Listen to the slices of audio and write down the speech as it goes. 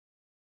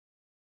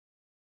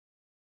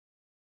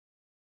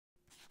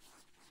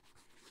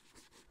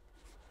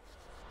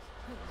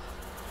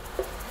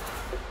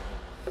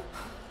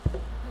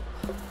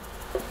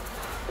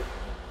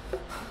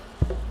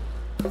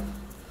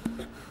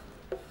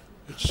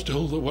It's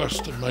still the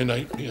worst of my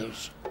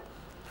nightmares.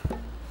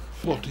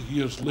 40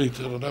 years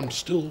later, and I'm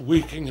still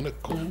waking in a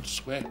cold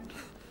sweat.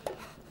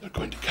 They're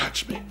going to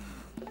catch me.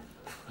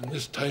 And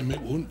this time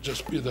it won't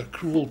just be their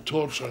cruel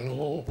torture.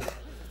 No,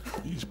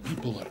 these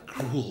people are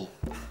cruel.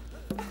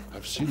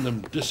 I've seen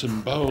them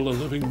disembowel a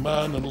living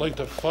man and light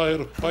a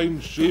fire of pine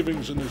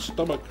shavings in his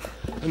stomach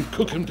and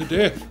cook him to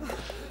death.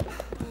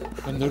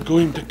 And they're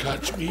going to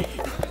catch me.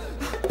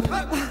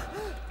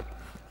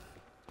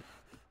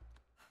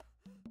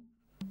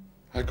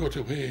 I got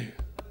away.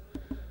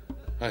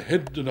 I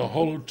hid in a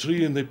hollow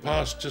tree and they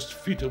passed just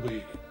feet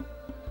away.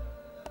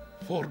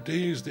 4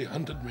 days they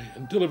hunted me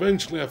until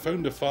eventually I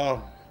found a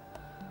farm.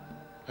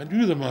 I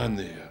knew the man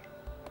there,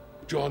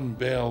 John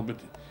Bell, but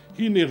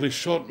he nearly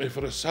shot me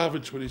for a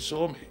savage when he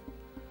saw me.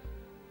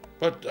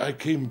 But I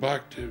came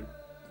back to,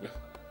 well,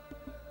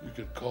 you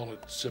could call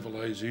it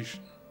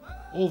civilization.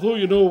 Although,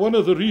 you know, one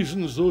of the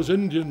reasons those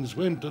Indians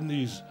went on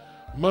these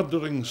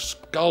murdering,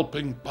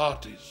 scalping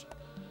parties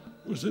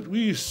was that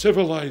we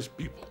civilized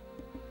people,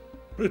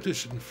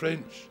 British and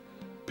French,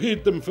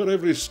 paid them for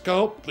every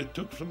scalp they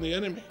took from the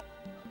enemy.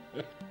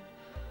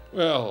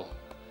 Well,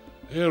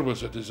 there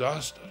was a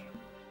disaster.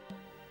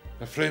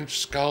 A French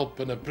scalp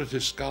and a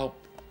British scalp,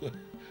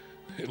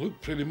 they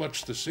looked pretty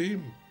much the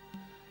same.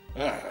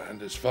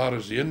 And as far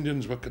as the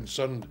Indians were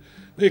concerned,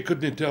 they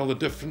couldn't tell the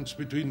difference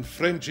between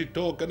Frenchy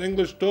talk and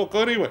English talk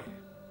anyway.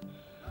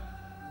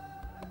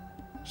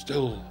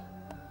 Still,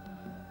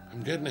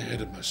 I'm getting ahead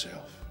of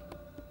myself.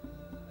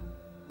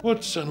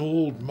 What's an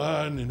old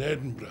man in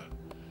Edinburgh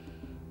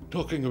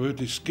talking about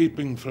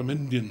escaping from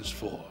Indians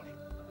for?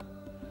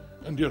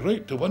 And you're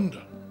right to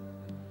wonder,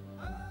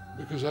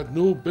 because I'd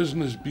no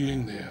business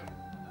being there.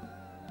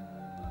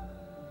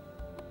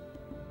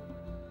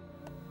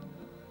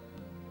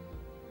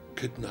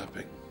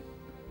 Kidnapping.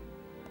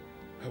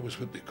 That was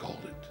what they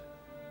called it.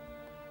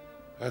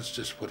 That's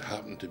just what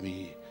happened to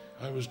me.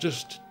 I was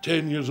just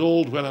 10 years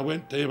old when I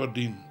went to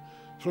Aberdeen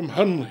from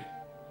Hunley.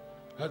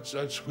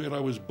 That's where I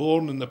was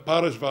born, in the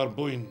parish of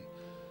Arboyne.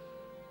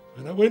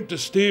 And I went to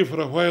stay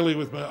for a while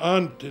with my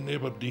aunt in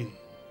Aberdeen.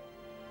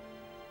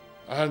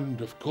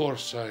 And of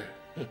course I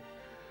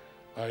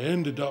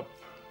ended up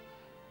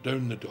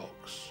down the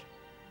docks.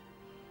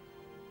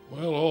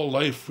 Well, all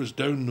life was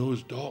down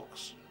those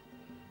docks.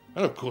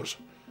 And of course,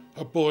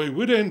 a boy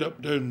would end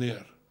up down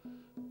there,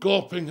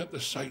 gawping at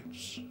the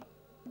sights.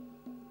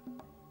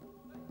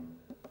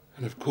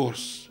 And of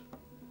course,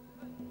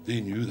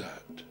 they knew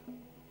that.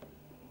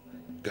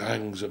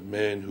 Gangs of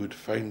men who'd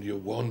find you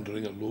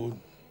wandering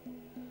alone.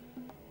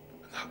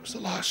 And that was the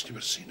last you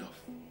were seen of.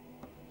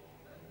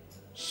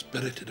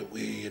 Spirited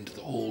away into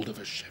the hold of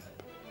a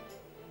ship.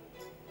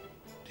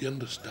 Do you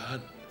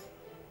understand?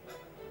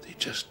 They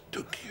just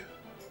took you.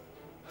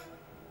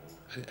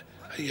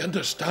 Are you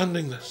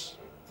understanding this?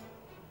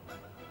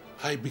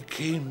 I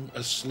became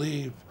a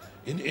slave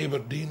in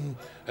Aberdeen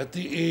at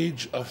the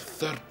age of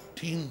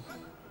 13.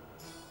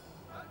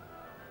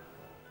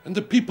 And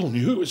the people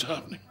knew it was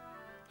happening.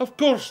 Of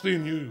course they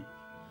knew.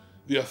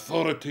 The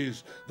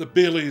authorities, the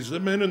bailies, the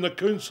men in the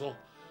council,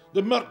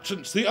 the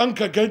merchants, the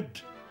Unca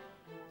Gid,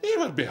 they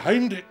were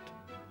behind it.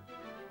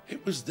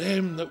 It was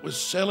them that was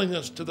selling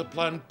us to the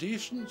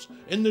plantations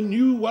in the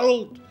New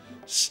World,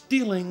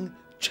 stealing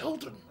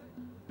children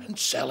and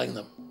selling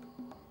them.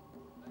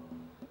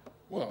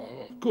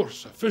 Well, of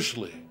course,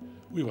 officially,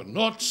 we were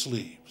not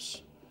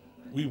slaves.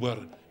 We were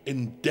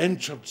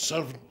indentured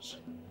servants.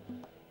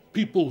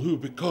 People who,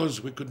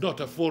 because we could not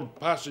afford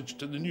passage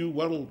to the New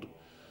World,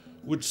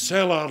 would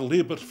sell our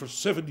labour for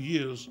 7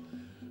 years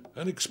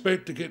and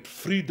expect to get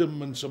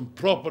freedom and some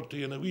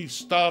property and a wee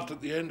start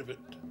at the end of it.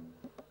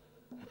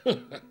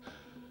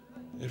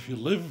 If you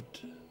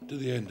lived to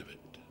the end of it,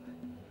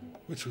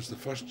 which was the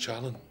first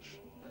challenge,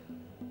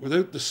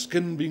 without the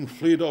skin being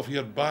flayed off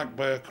your back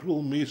by a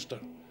cruel maester,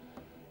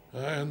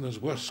 and there's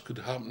worse could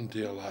happen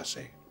to a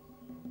lassie.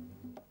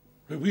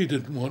 But we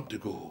didn't want to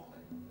go.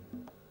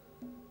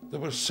 There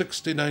were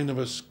 69 of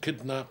us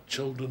kidnapped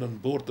children on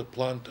board the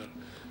Planter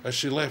as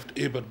she left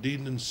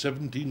Aberdeen in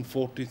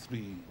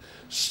 1743.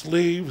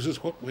 Slaves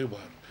is what we were,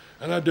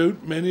 and I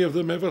doubt many of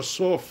them ever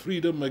saw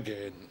freedom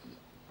again.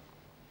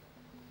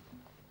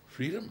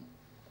 Freedom?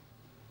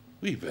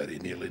 We very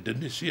nearly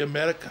didn't see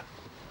America.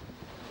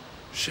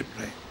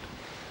 Shipwrecked.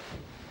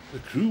 The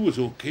crew was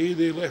okay.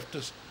 They left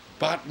us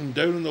battened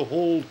down in the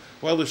hold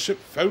while the ship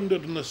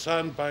foundered on the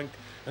sandbank,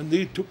 and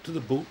they took to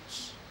the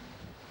boats.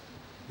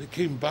 They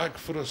came back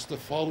for us the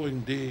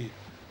following day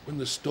when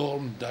the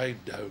storm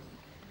died down.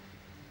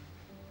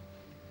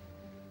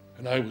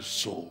 And I was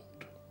sold.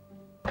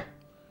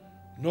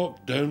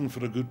 Knocked down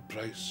for a good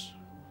price.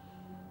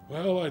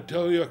 Well, I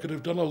tell you, I could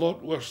have done a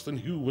lot worse than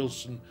Hugh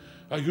Wilson,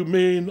 a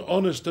humane,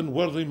 honest and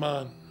worthy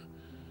man.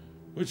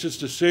 Which is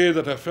to say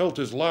that I felt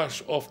his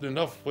lash often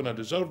enough when I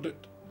deserved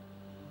it.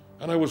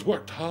 And I was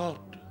worked hard.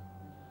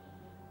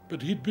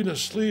 But he'd been a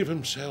slave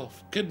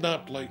himself,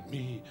 kidnapped like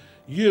me,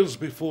 years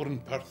before in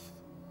Perth.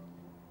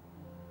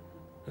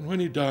 And when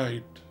he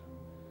died,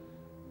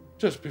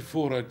 just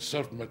before I'd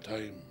served my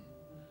time,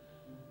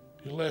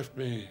 he left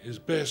me his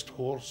best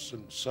horse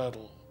and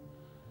saddle,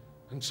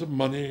 and some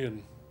money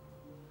and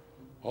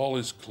all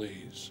his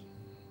clays.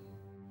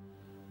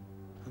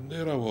 And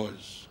there I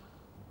was,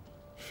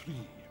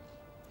 free.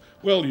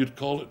 Well, you'd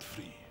call it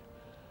free,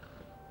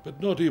 but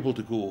not able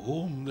to go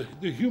home.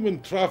 The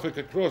human traffic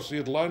across the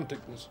Atlantic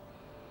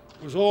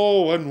was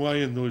all one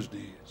way in those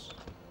days.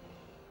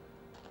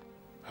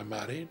 I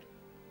married.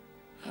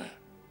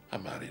 I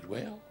married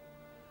well,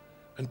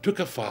 and took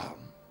a farm,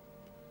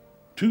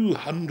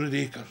 200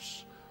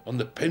 acres on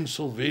the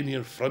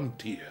Pennsylvania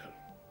frontier.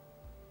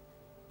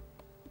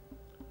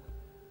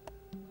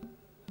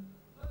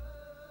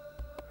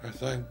 I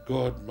thank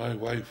God my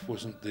wife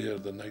wasn't there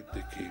the night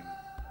they came.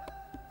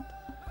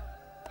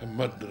 A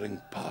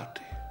murdering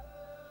party.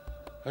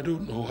 I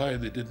don't know why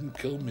they didn't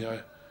kill me.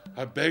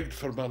 I begged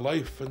for my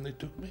life when they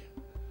took me,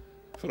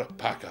 for a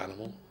pack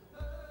animal.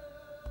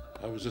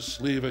 I was a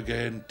slave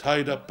again,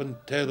 tied up and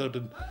tethered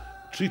and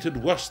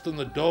treated worse than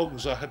the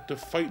dogs I had to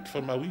fight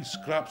for my wee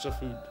scraps of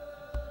food.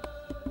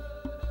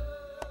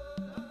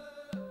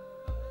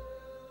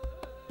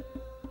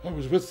 I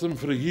was with them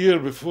for a year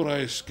before I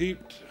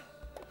escaped.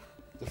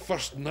 The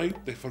first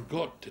night they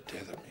forgot to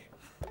tether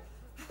me.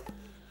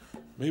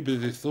 Maybe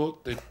they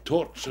thought they'd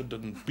tortured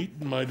and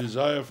beaten my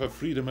desire for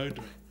freedom out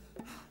of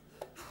me.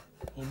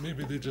 Or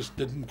maybe they just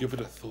didn't give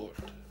it a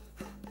thought.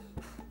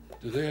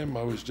 To them,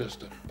 I was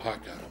just a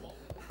pack animal.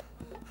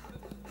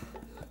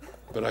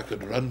 But I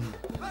could run.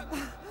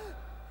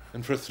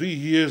 And for 3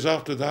 years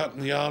after that in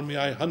the army,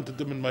 I hunted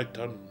them in my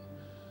turn.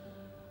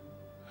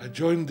 I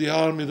joined the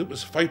army that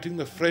was fighting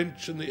the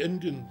French and the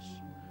Indians.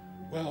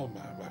 Well,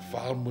 my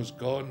farm was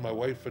gone, my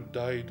wife had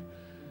died,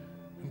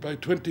 and by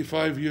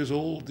 25 years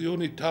old, the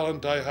only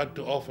talent I had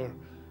to offer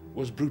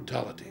was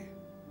brutality.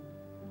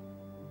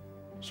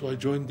 So I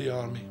joined the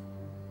army.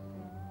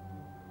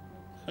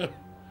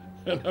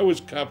 And I was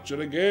captured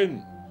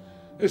again,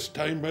 this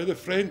time by the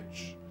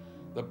French,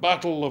 the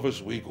Battle of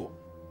Oswego.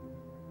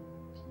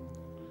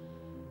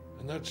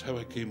 And that's how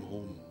I came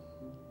home,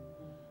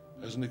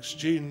 as an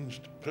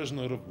exchanged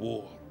prisoner of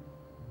war.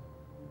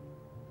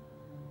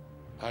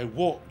 I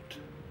walked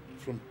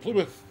from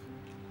Plymouth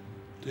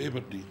to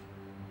Aberdeen.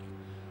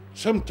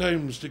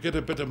 Sometimes to get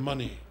a bit of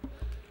money,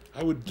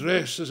 I would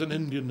dress as an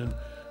Indian and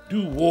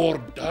do war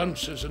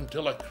dances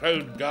until a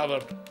crowd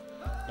gathered,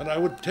 and I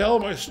would tell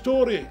my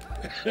story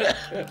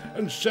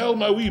and sell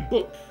my wee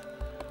book.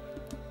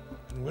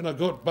 And when I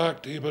got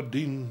back to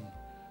Aberdeen,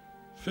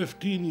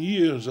 15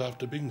 years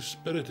after being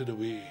spirited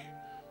away,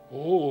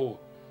 oh,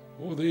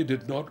 they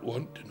did not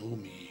want to know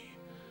me.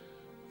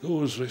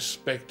 Those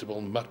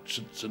respectable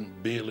merchants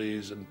and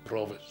bailies and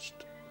provost.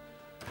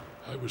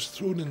 I was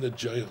thrown in the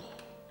jail,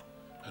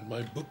 and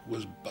my book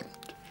was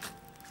burnt.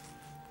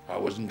 I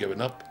wasn't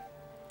giving up.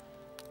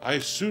 I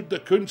sued the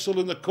council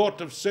in the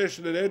Court of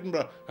Session in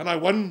Edinburgh, and I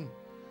won,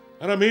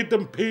 and I made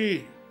them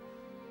pay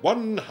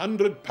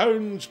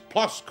 £100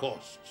 plus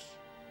costs.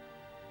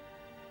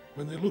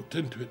 When they looked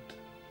into it,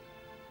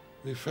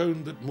 they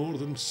found that more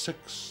than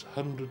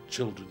 600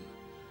 children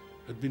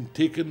had been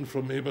taken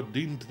from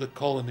Aberdeen to the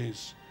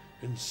colonies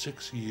in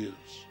 6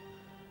 years,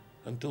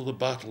 until the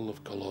Battle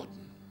of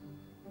Culloden.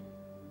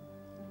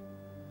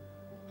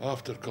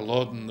 After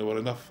Culloden, there were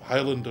enough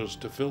Highlanders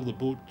to fill the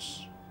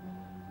boats.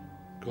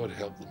 God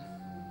help them.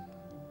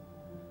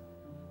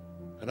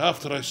 And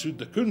after I sued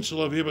the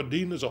Council of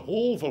Aberdeen as a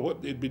whole for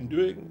what they'd been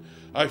doing,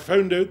 I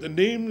found out the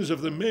names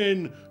of the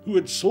men who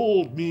had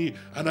sold me,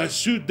 and I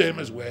sued them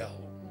as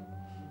well.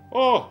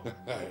 Oh,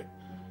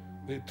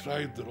 they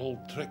tried their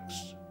old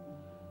tricks.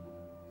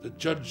 The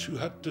judge who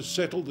had to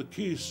settle the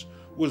case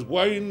was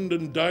wined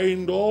and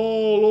dined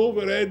all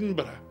over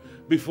Edinburgh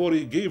before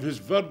he gave his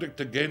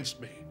verdict against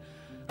me,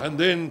 and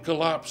then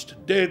collapsed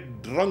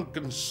dead, drunk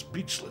and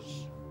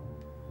speechless.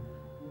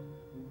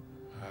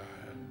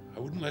 I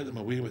wouldn't let them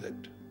away with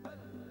it.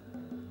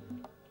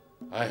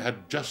 I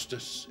had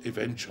justice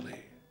eventually.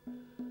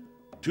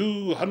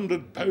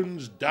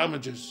 £200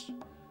 damages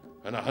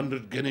and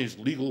 100 guineas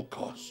legal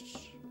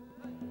costs.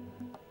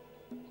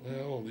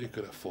 Well, they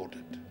could afford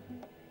it.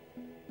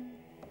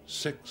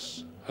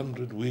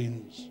 600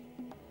 wains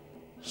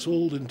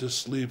sold into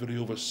slavery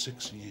over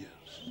 6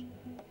 years.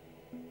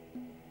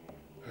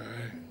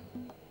 Aye,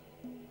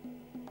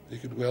 they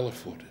could well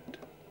afford it.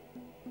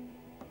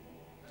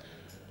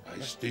 I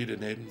stayed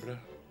in Edinburgh,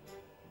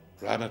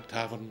 ran a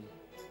tavern,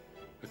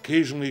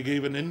 occasionally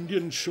gave an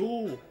Indian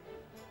show,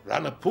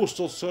 ran a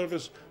postal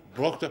service,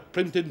 brought a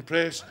printing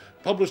press,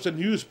 published a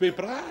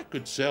newspaper. I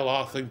could sell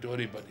anything to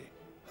anybody.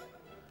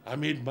 I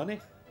made money.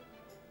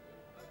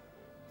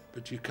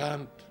 But you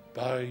can't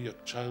buy your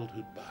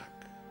childhood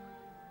back.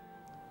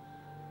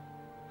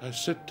 I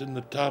sit in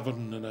the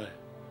tavern and I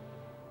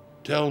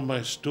tell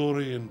my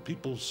story, and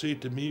people say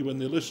to me when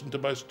they listen to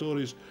my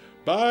stories,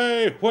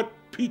 "By what,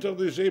 Peter,"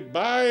 they say,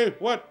 "by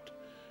what?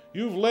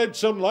 You've led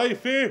some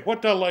life, eh?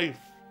 What a life."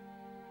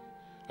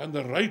 and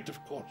the right,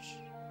 of course.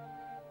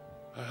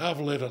 I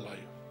have led a life.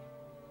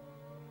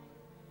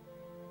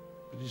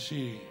 But you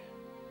see,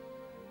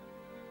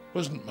 it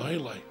wasn't my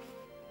life.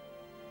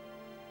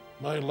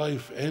 My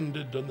life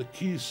ended on the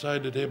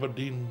quayside at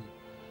Aberdeen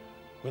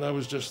when I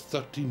was just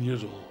 13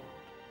 years old.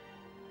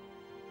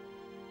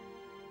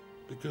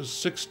 Because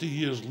 60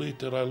 years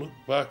later I look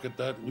back at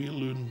that wee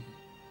loon,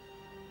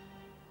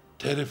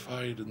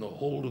 terrified in the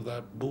hold of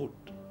that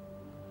boat,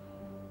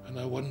 and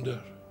I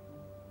wonder,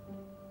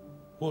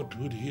 what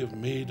would he have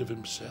made of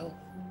himself?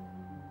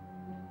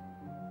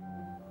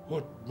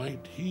 What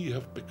might he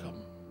have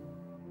become?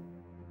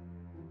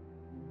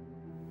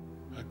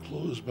 I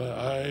close my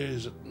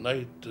eyes at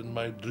night and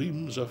my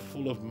dreams are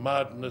full of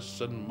madness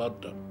and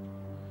murder.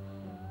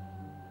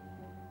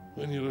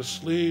 When you're a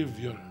slave,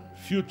 your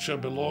future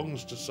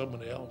belongs to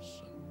someone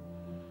else.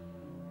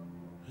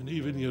 And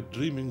even your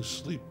dreaming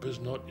sleep is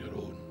not your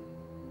own.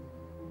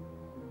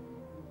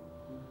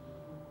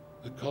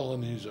 The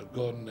colonies are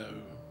gone now.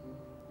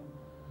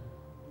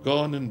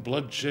 Gone in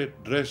bloodshed,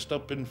 dressed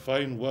up in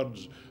fine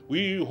words.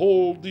 We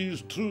hold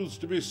these truths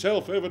to be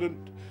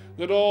self-evident,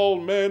 that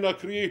all men are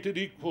created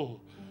equal,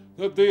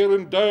 that they are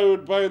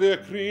endowed by their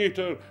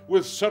Creator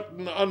with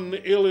certain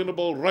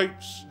unalienable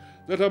rights,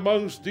 that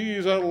amongst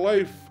these are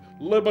life,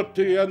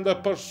 liberty, and the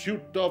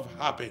pursuit of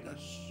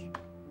happiness.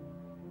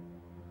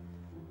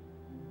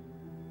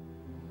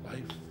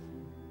 Life,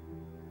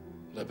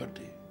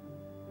 liberty,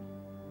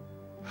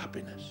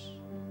 happiness.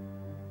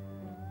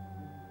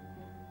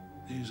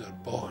 These are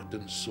bought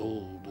and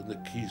sold on the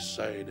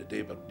quayside at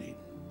Aberdeen.